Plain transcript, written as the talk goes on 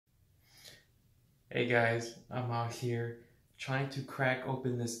Hey guys, I'm out here trying to crack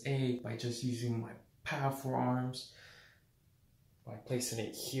open this egg by just using my powerful arms, by placing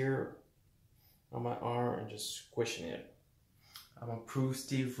it here on my arm and just squishing it. I'm gonna prove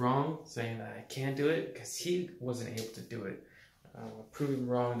Steve wrong, saying that I can't do it because he wasn't able to do it. I'm gonna prove him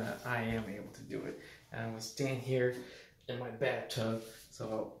wrong that I am able to do it. And I'm gonna stand here in my bathtub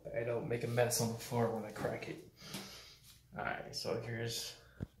so I don't make a mess on the floor when I crack it. Alright, so here's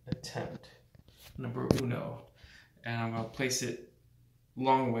attempt number uno, and I'm gonna place it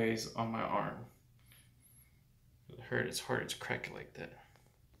long ways on my arm. It's harder to crack it like that.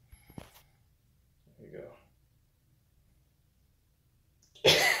 There you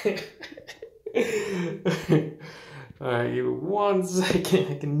go. Alright, give me 1 second,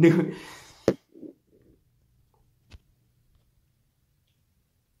 I can do it.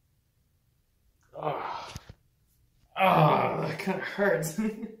 That kind of hurts.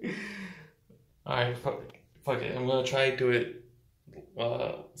 Alright, fuck it. I'm gonna try to do it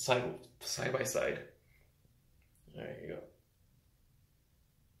side by side. There you go.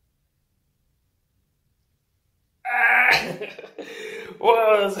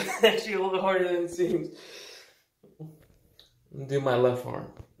 Wow, that's actually a little harder than it seems. I'm gonna do my left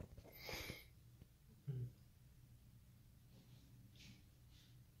arm.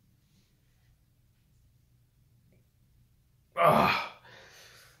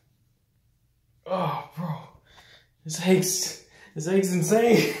 Oh, bro. This ache's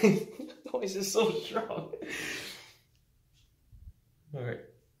insane. The noise is so strong. Alright.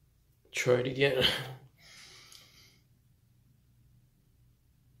 Try it again.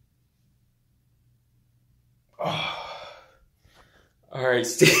 Alright,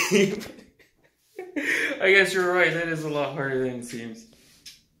 Steve. I guess you're right. That is a lot harder than it seems.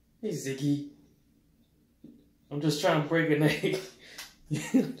 Hey, Ziggy. I'm just trying to break an egg.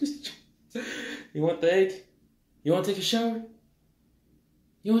 You want the egg? You want to take a shower?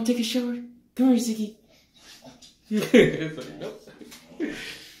 You want to take a shower? Come here, Ziggy. It's like, nope.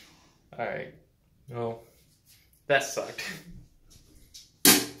 Alright. Well, that sucked.